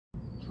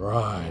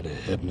Try to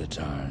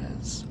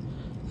hypnotize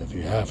if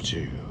you have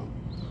to.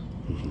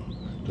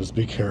 Just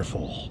be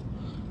careful.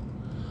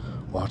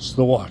 Watch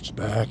the watch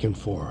back and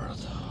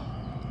forth.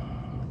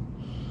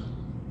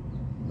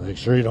 Make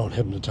sure you don't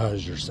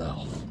hypnotize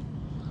yourself.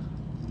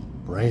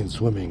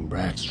 Brainswimming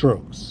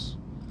Backstrokes.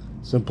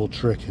 Simple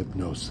trick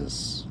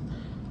hypnosis.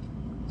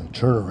 The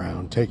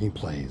turnaround taking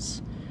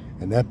place.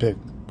 An epic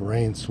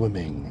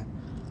brainswimming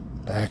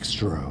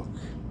backstroke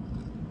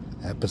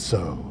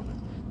episode.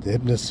 The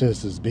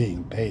hypnotist is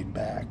being paid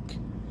back.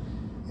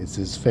 It's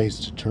his face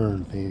to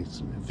turn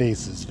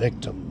face his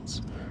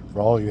victims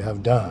for all you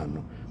have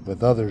done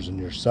with others and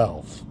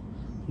yourself.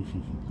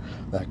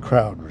 That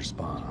crowd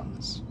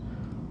responds.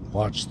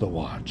 Watch the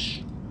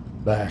watch.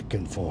 Back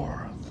and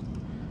forth.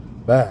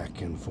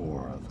 Back and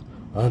forth.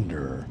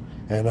 Under,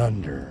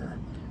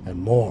 and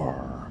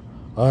more.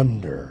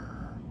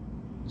 Under.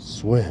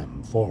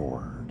 Swim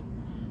forward.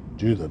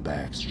 Do the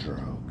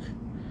backstroke.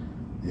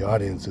 The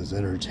audience is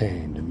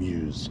entertained,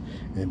 amused,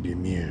 and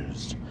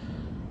bemused.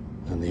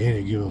 And the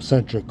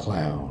egocentric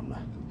clown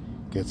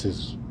gets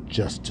his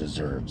just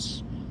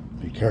desserts.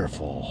 Be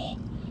careful.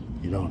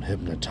 You don't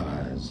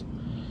hypnotize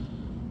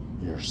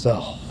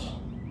yourself.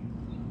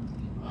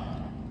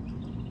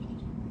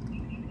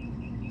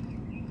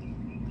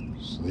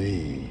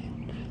 Sleep.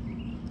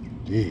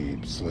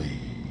 Deep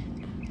sleep.